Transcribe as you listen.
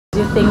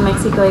You think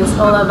Mexico is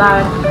all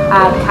about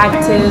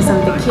cactus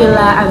and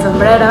tequila and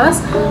sombreros,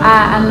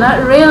 and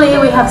not really.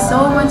 We have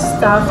so much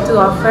stuff to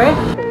offer.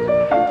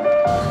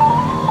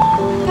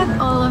 Look at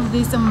all of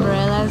these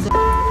umbrellas.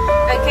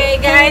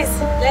 Okay guys,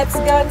 let's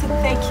go to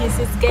Tequis.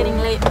 It's getting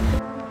late.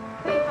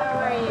 Hey,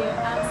 how are you?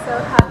 I'm so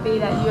happy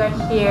that you are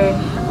here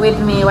with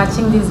me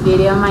watching this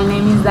video. My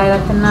name is Daira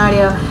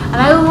Tenorio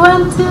and I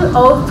want to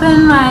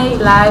open my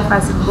life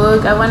as a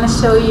book. I want to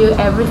show you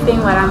everything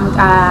what I'm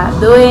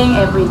doing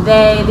every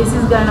day. This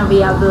is gonna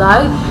be a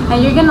vlog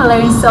and you're gonna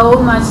learn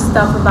so much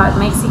stuff about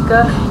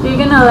Mexico. You're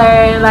gonna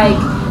learn like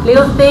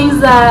little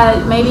things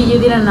that maybe you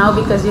didn't know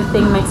because you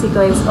think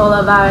Mexico is all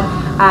about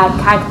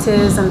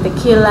cactus and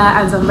tequila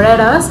and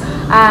sombreros,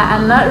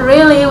 and not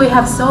really. We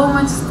have so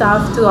much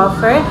stuff to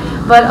offer,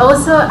 but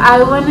also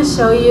I want to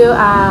show you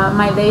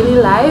my daily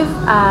life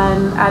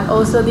and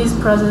also this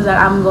process that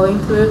I'm going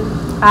through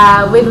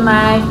with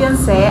my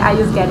fiance. I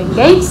just get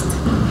engaged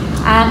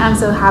and I'm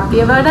so happy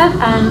about that,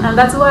 and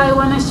that's why I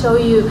want to show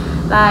you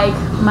like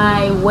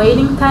my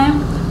waiting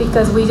time,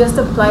 because we just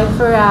applied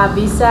for a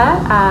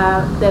visa,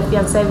 the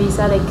fiance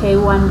visa, the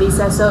K1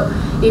 visa. So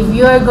if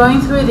you are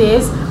going through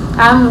this,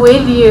 I'm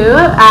with you,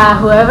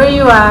 whoever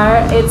you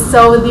are. It's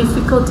so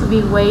difficult to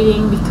be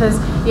waiting because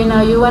you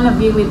know you want to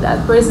be with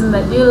that person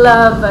that you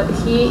love, but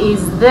he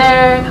is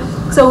there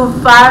so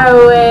far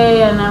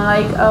away, and I'm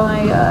like, oh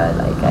my god,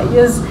 like I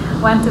just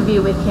want to be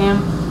with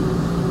him.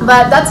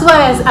 But that's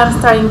why I'm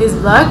starting this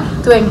vlog,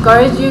 to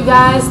encourage you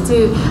guys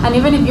to, and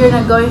even if you're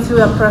not going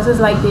through a process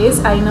like this,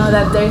 I know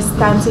that there's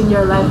times in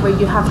your life where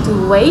you have to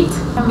wait.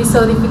 It can be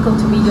so difficult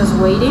to be just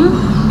waiting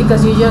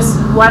because you just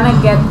want to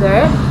get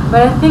there.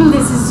 But I think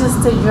this is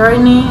just a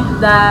journey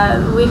that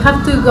we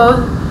have to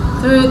go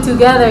through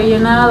together, you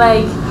know,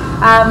 like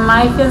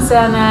my fiancé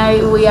and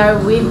I, we are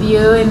with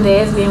you in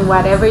this, in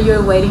whatever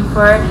you're waiting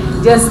for.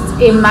 Just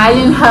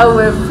imagine how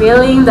we're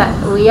feeling, that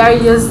we are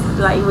just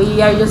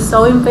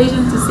so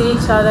impatient to see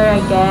each other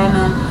again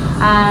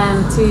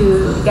and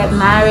to get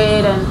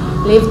married and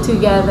live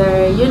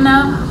together, you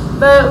know.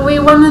 But we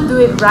want to do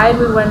it right,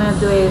 we want to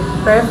do it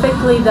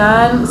perfectly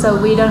done, so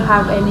we don't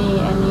have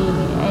any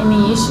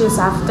issues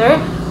after.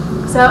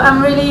 So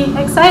I'm really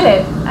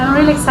excited. I'm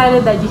really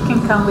excited that you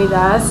can come with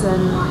us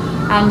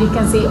and you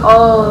can see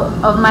all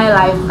of my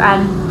life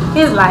and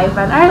his life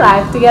and our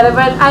life together.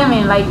 But I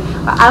mean, like,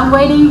 I'm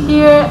waiting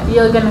here,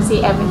 you're gonna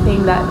see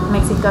everything that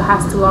Mexico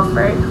has to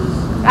offer.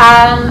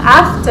 And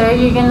after,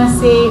 you're gonna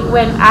see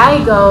when I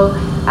go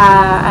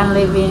and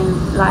live in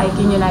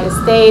United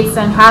States,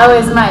 and how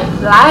is my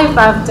life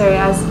after,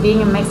 as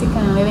being a Mexican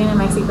and living in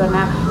Mexico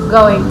now,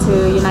 going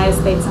to United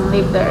States and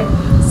live there.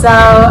 So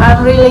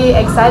I'm really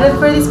excited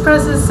for this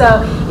process.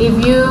 So if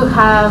you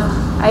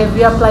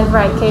apply for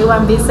a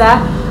K1 visa,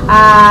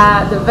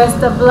 the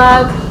best of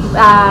luck,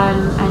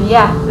 and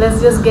yeah, let's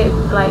just be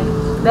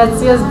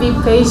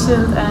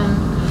patient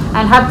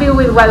and happy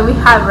with what we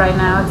have right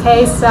now.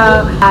 Okay,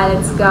 so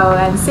let's go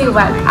and see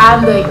what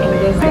I'm doing in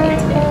this day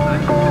today.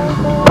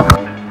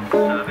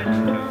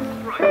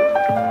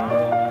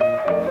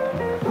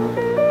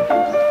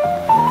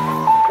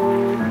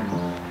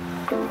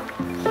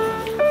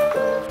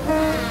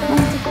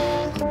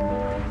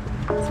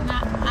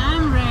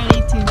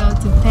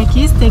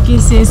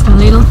 Tequis is a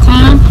little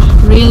town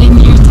really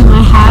near to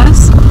my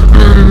house.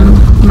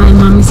 My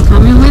mom is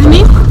coming with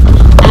me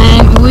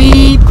and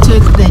we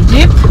took the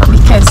jeep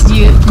because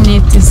you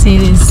need to see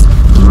this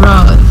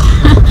road.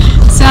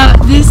 So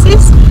this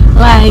is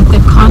like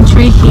the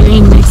country here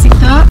in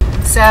Mexico.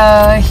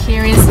 So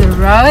here is the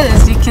road.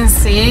 As you can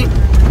see,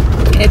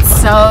 it's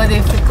so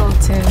difficult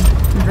to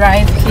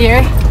drive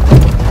here,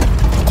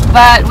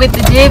 but with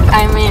the jeep,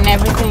 I mean,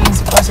 everything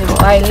is possible.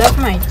 I love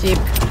my jeep,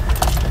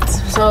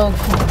 it's so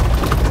cool.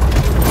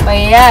 But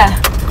yeah,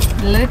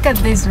 look at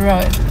this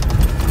road.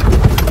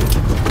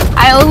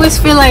 I always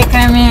feel like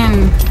I'm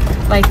in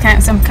like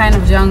some kind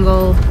of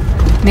jungle,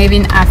 maybe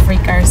in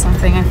Africa or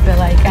something. I feel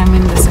like I'm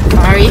in the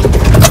safari.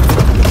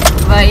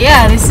 But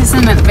yeah, this is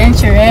an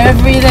adventure.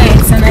 Every day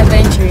it's an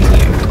adventure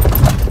here.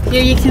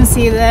 Here you can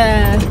see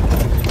the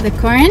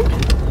corn.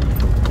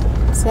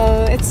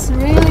 So it's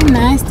really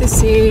nice to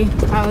see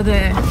how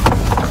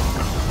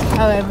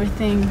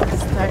everything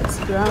starts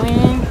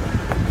growing.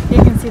 You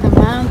can see the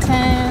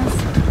mountains.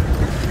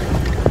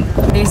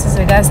 This is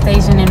a gas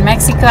station in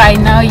Mexico. I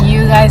know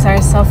you guys are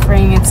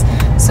suffering. It's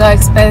so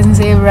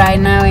expensive right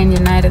now in the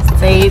United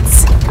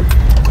States.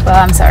 Well,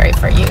 I'm sorry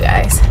for you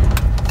guys.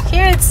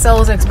 Here it's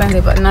also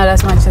expensive, but not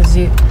as much as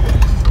you.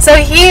 So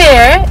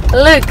here,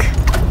 look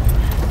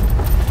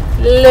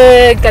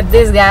at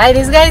this guy.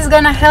 This guy is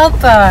gonna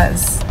help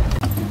us.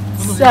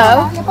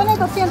 So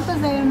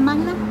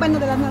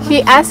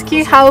he asks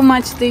you how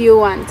much do you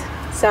want.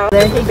 So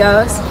there he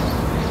goes.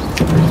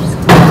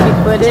 He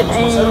put it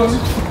in.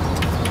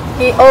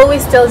 He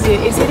always tells you,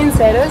 is it in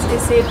ceros?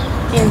 Is it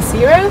in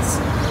zeros?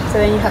 So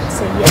then you have to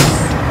say yes.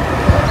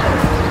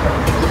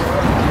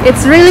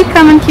 It's really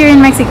common here in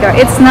Mexico.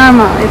 It's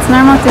normal. It's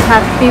normal to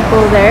have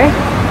people there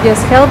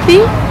just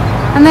helping.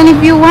 And then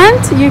if you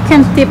want, you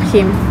can tip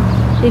him.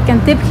 You can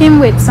tip him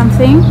with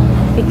something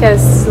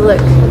because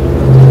look,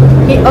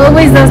 he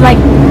always does like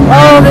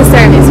all the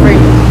service for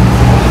you.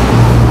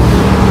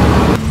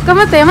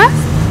 ¿Cómo te llamas?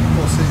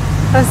 Jose.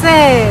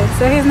 Jose.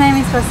 So his name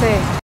is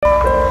Jose.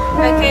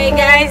 Okay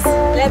guys,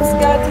 let's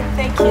go to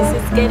Tequis.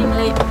 It's getting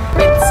late.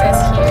 It says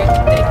here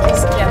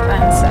Tequis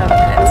Japan, so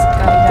let's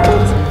go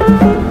guys.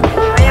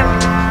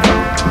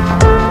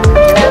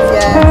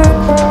 Gracias.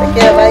 Te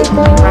quiero, bye.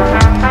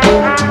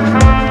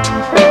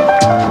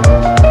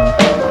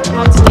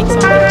 How to take some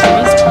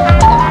pictures with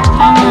the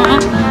camera.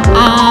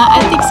 I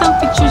take some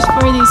pictures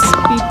for these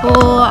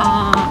people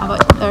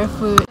about their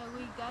food. So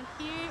we got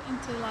here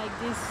into like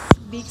this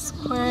big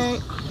square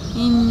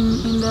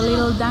in the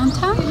little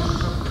downtown.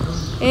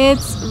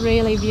 It's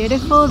really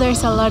beautiful.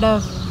 There's a lot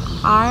of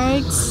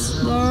arts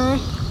there.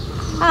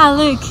 Ah,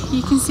 look,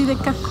 you can see the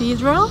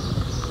cathedral.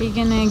 We're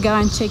gonna go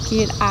and check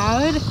it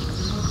out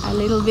a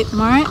little bit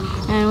more,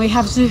 and we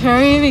have to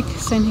hurry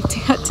because I need to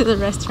go to the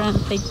restaurant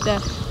and take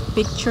the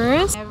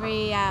pictures.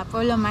 Every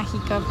Pueblo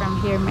Mágico from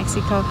here,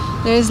 Mexico,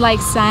 there's like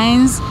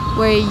signs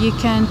where you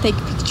can take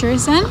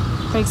pictures in.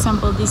 For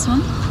example, this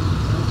one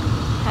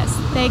has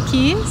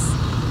Tequis.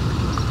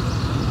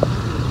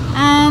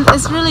 And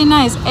it's really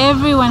nice.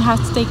 Everyone has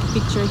to take a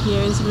picture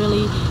here. It's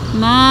really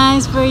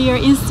nice for your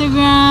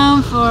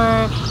Instagram,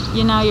 for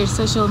your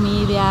social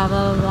media,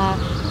 blah blah blah.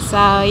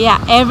 So yeah,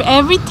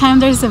 every time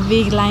there's a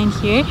big line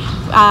here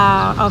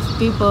of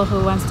people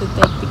who wants to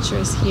take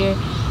pictures here.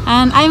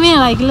 And I mean,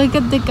 like, look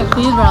at the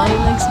cathedral. It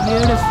looks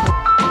beautiful.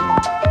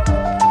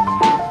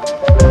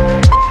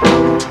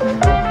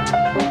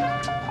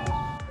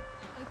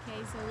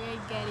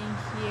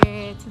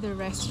 To the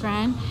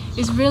restaurant.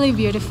 It's really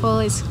beautiful.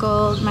 It's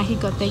called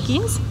Mágico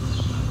Tequis.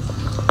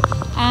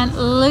 And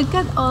look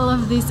at all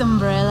of these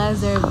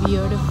umbrellas. They're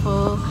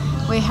beautiful.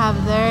 We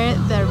have there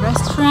the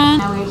restaurant.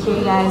 Now we're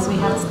here, guys. We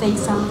have to take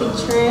some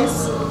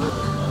pictures.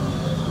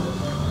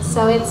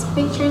 So it's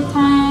picture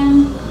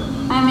time.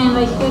 I mean,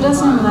 like, who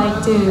doesn't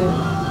like to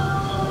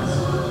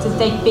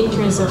take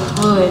pictures of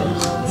food?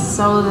 It's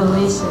so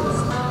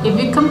delicious. If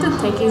you come to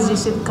Tequis, you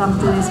should come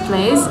to this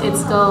place.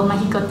 It's called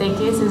Mágico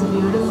Tequis. It's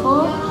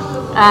beautiful.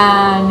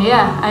 And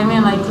yeah, I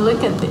mean, like,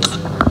 look at this.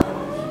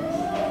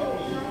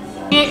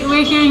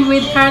 We're here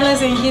with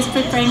Carlos and he's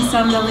preparing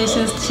some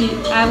delicious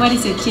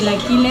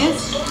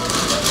chilaquiles.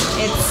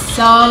 It's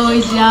so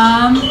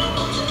yum.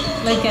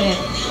 Look at it.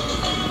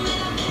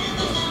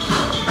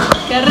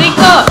 ¡Qué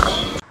rico!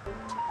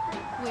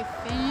 We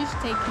finished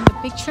taking the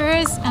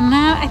pictures and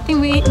now I think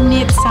we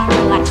need some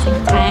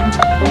relaxing time.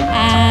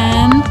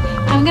 And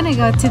I'm gonna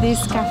go to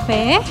this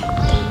cafe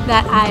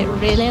that I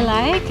really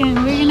like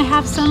and we're gonna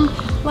have some,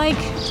 like,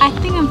 I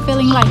think I'm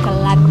feeling like a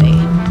latte.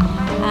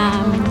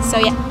 So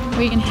yeah,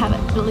 we're gonna have a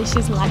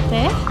delicious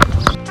latte. As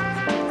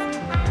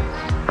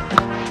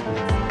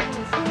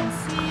you can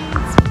see,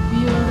 it's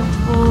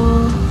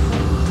beautiful.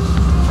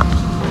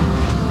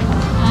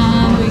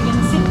 And we're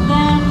gonna sit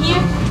down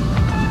here.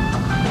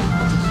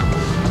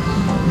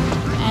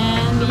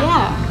 And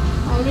yeah,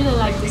 I really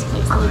like this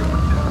place. Look.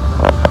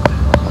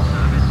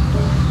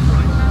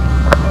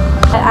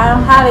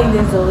 I'm having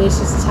this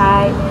delicious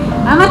chai.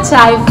 I'm a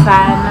chai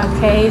fan,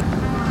 okay?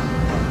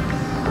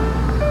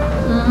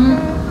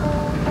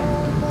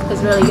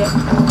 It's really good.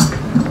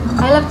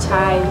 I love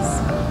chais.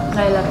 I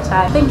love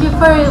chai. Thank you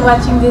for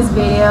watching this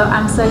video.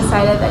 I'm so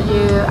excited that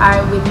you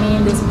are with me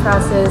in this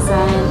process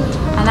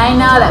and I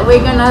know that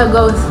we're gonna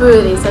go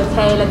through this,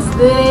 okay? Let's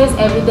do this.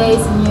 Every day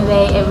is a new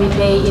day. Every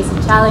day is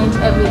a challenge.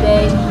 Every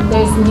day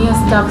there's new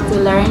stuff to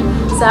learn.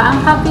 So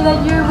I'm happy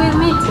that you're with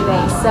me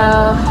today.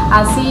 So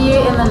I'll see you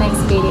in the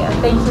next video.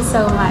 Thank you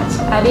so much.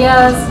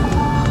 Adios.